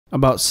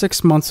About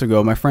 6 months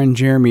ago, my friend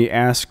Jeremy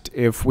asked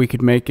if we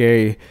could make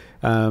I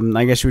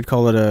guess you would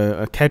call it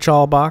a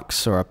catch-all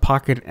box or a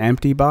pocket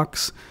empty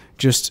box.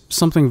 Just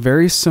something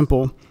very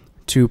simple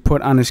to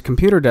put on his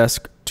computer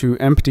desk to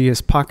empty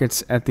his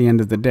pockets at the end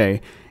of the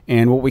day.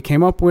 And what we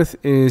came up with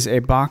is a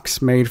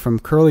box made from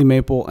curly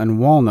maple and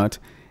walnut,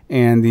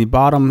 and the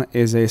bottom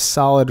is a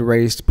solid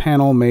raised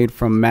panel made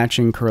from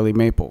matching curly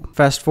maple.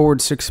 Fast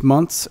forward 6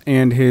 months,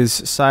 and his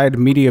side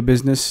media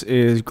business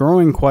is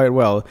growing quite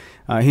well.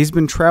 He's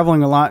been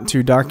traveling a lot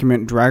to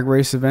document drag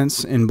race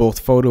events in both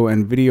photo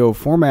and video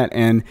format,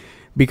 and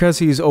because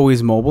he's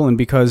always mobile and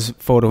because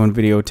photo and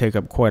video take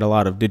up quite a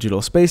lot of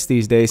digital space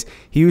these days,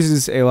 he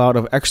uses a lot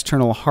of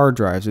external hard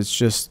drives. It's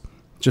just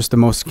the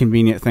most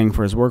convenient thing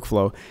for his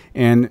workflow.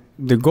 And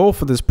the goal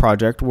for this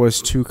project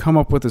was to come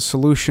up with a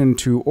solution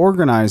to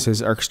organize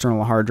his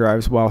external hard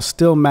drives while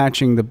still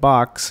matching the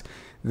box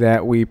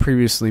that we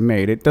previously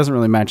made. It doesn't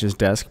really match his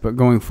desk, but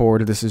going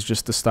forward, this is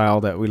just the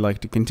style that we like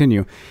to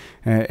continue.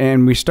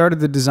 And we started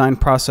the design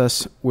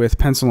process with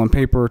pencil and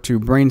paper to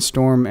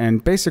brainstorm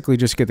and basically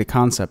just get the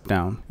concept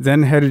down.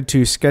 Then headed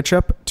to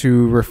SketchUp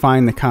to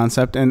refine the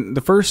concept, and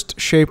the first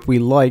shape we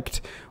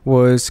liked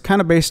was kind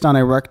of based on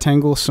a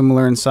rectangle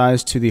similar in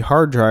size to the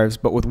hard drives,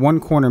 but with one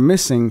corner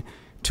missing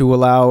to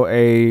allow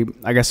a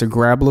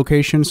grab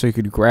location so you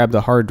could grab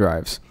the hard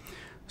drives.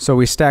 So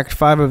we stacked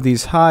 5 of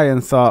these high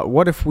and thought,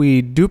 what if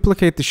we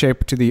duplicate the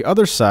shape to the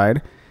other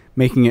side,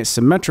 making it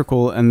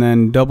symmetrical and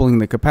then doubling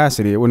the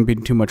capacity? It wouldn't be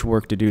too much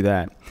work to do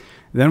that.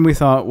 Then we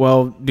thought,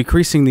 well,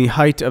 decreasing the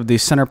height of the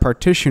center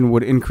partition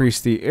would increase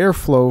the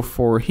airflow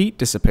for heat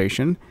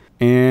dissipation.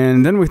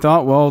 And then we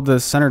thought, well, the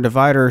center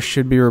divider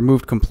should be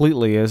removed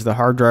completely, as the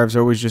hard drives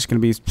are always just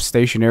going to be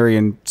stationary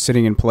and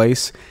sitting in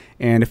place,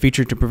 and a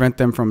feature to prevent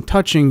them from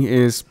touching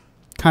is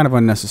kind of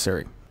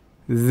unnecessary.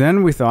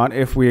 Then we thought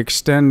if we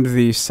extend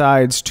the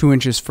sides 2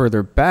 inches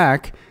further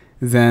back,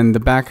 then the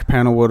back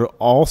panel would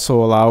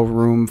also allow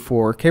room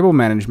for cable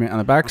management on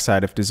the back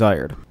side if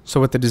desired.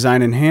 So with the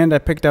design in hand, I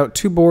picked out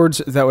 2 boards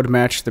that would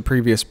match the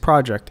previous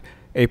project.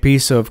 A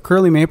piece of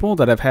curly maple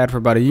that I've had for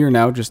about a year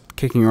now, just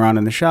kicking around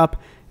in the shop,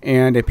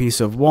 and a piece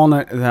of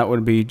walnut that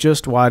would be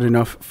just wide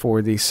enough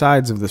for the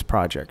sides of this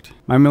project.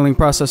 My milling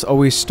process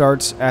always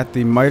starts at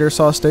the miter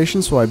saw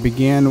station, so I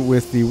began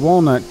with the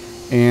walnut,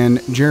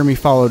 and Jeremy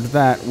followed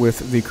that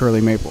with the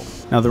curly maple.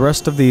 Now the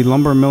rest of the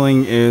lumber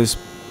milling is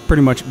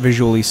pretty much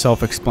visually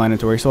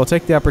self-explanatory, so I'll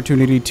take the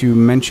opportunity to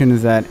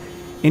mention that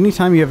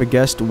anytime you have a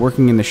guest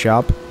working in the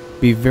shop,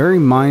 be very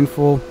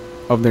mindful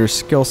of their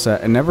skill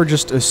set and never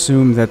just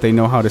assume that they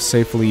know how to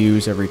safely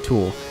use every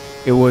tool.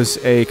 It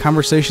was a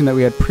conversation that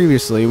we had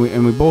previously,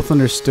 and we both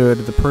understood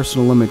the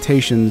personal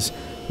limitations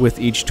with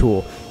each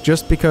tool.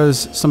 Just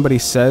because somebody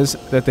says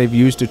that they've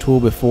used a tool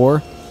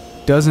before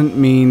doesn't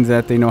mean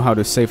that they know how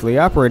to safely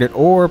operate it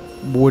or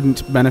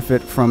wouldn't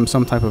benefit from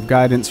some type of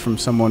guidance from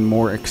someone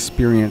more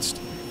experienced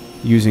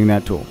using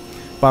that tool.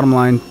 Bottom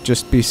line,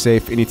 just be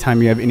safe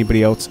anytime you have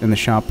anybody else in the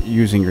shop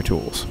using your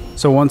tools.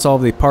 So once all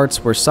the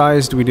parts were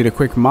sized, we did a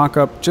quick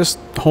mock-up, just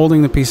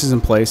holding the pieces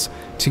in place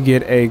to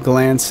get a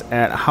glance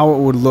at how it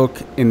would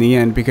look in the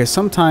end, because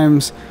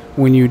sometimes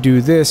when you do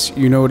this,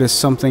 you notice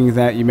something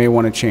that you may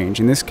want to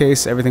change. In this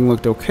case, everything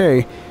looked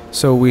okay,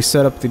 so we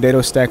set up the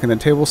dado stack in the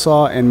table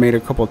saw and made a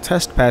couple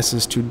test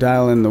passes to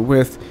dial in the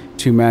width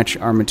to match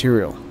our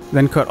material.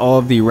 Then cut all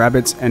of the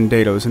rabbets and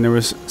dados, and there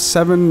was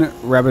 7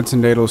 rabbets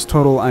and dados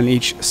total on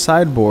each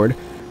sideboard,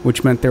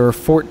 which meant there were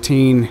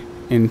 14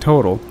 in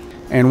total.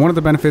 And one of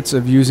the benefits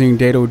of using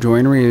dado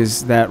joinery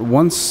is that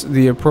once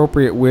the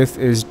appropriate width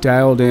is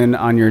dialed in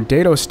on your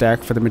dado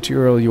stack for the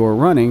material you're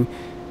running,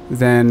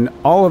 then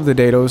all of the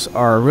dados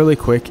are really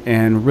quick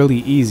and really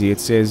easy.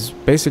 It's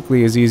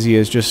basically as easy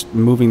as just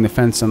moving the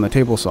fence on the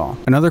table saw.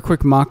 Another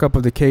quick mock-up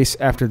of the case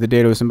after the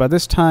dados, and by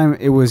this time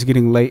it was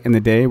getting late in the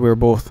day. We were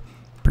both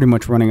pretty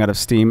much running out of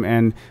steam,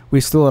 and we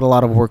still had a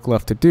lot of work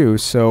left to do,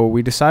 so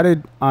we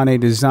decided on a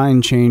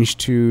design change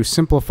to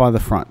simplify the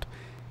front.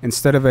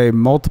 Instead of a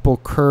multiple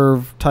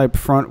curve type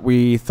front,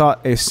 we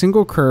thought a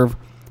single curve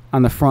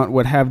on the front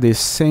would have the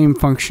same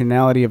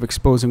functionality of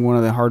exposing one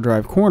of the hard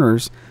drive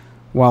corners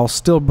while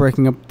still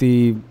breaking up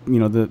the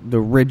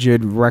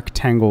rigid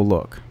rectangle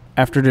look.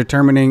 After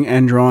determining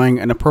and drawing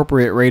an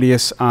appropriate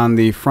radius on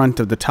the front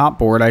of the top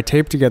board, I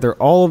taped together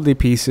all of the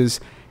pieces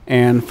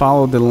and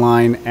followed the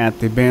line at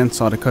the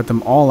bandsaw to cut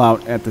them all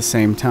out at the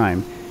same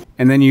time,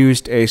 and then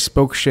used a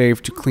spoke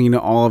shave to clean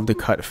all of the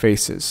cut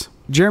faces.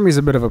 Jeremy's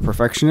a bit of a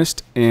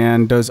perfectionist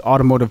and does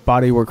automotive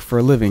bodywork for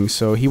a living,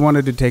 so he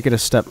wanted to take it a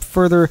step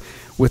further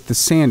with the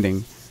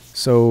sanding.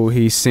 So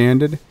he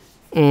sanded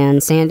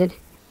and sanded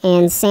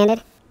and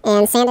sanded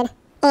and sanded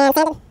and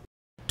sanded.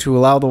 To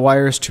allow the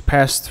wires to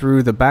pass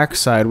through the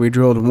backside, we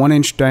drilled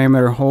 1-inch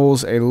diameter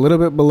holes a little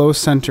bit below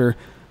center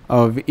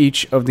of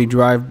each of the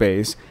drive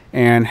bays,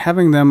 and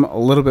having them a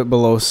little bit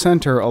below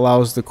center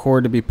allows the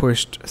cord to be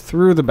pushed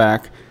through the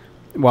back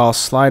while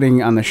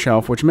sliding on the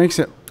shelf, which makes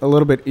it a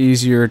little bit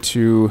easier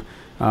to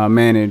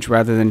manage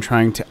rather than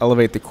trying to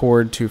elevate the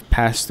cord to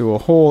pass through a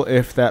hole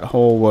if that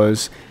hole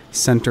was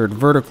centered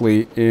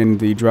vertically in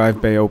the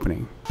drive bay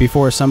opening.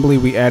 Before assembly,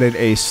 we added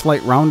a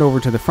slight round over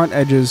to the front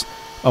edges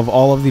of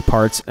all of the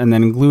parts and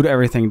then glued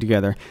everything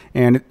together.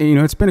 And you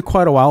know, it's been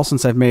quite a while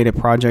since I've made a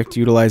project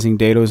utilizing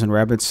dados and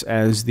rabbets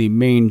as the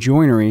main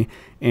joinery,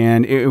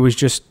 and it was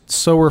just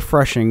so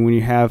refreshing when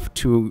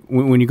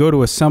you go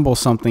to assemble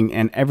something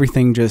and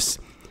everything just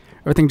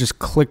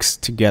clicks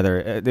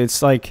together. It's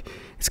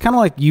kind of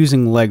like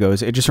using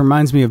Legos. It just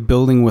reminds me of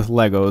building with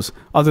Legos,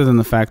 other than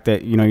the fact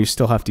that, you know, you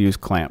still have to use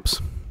clamps.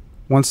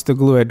 Once the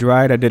glue had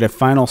dried, I did a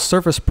final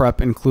surface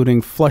prep,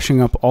 including flushing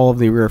up all of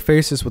the rear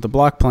faces with a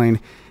block plane,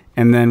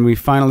 and then we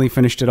finally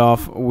finished it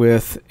off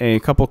with a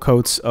couple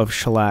coats of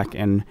shellac.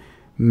 And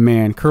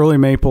man, curly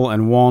maple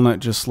and walnut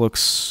just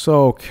looks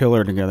so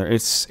killer together.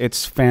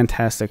 It's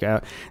fantastic.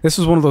 This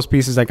was one of those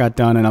pieces I got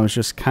done and I was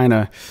just kind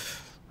of,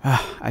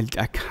 I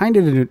kind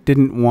of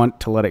didn't want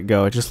to let it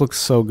go. It just looks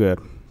so good.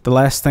 The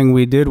last thing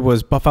we did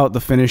was buff out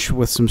the finish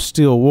with some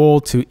steel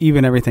wool to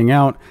even everything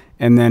out,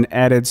 and then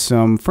added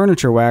some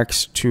furniture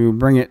wax to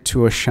bring it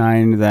to a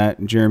shine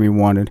that Jeremy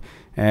wanted,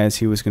 as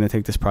he was going to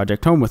take this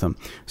project home with him.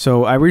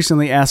 So I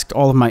recently asked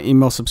all of my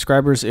email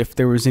subscribers if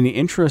there was any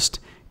interest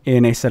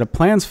in a set of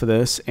plans for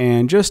this,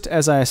 and just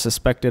as I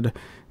suspected,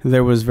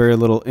 there was very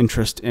little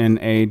interest in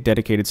a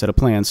dedicated set of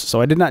plans.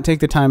 So I did not take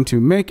the time to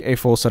make a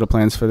full set of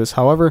plans for this.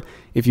 However,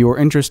 if you are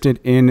interested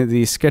in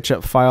the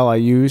SketchUp file I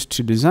used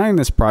to design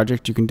this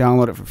project, you can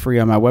download it for free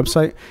on my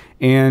website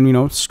and, you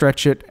know,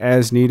 stretch it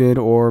as needed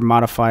or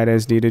modify it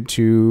as needed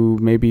to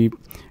maybe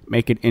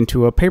make it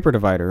into a paper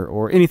divider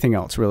or anything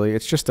else, really.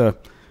 It's just a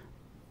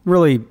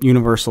really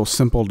universal,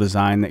 simple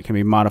design that can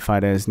be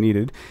modified as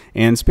needed.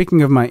 And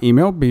speaking of my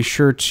email, be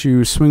sure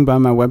to swing by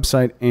my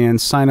website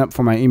and sign up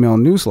for my email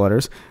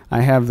newsletters.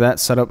 I have that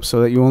set up so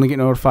that you only get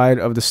notified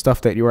of the stuff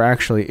that you are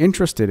actually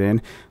interested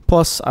in.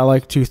 Plus, I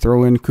like to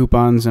throw in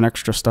coupons and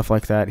extra stuff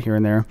like that here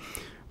and there.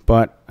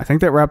 But I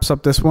think that wraps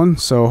up this one.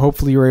 So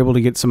hopefully you're able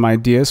to get some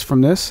ideas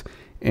from this.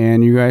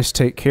 And you guys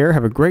take care.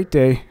 Have a great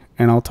day,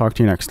 and I'll talk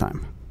to you next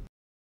time.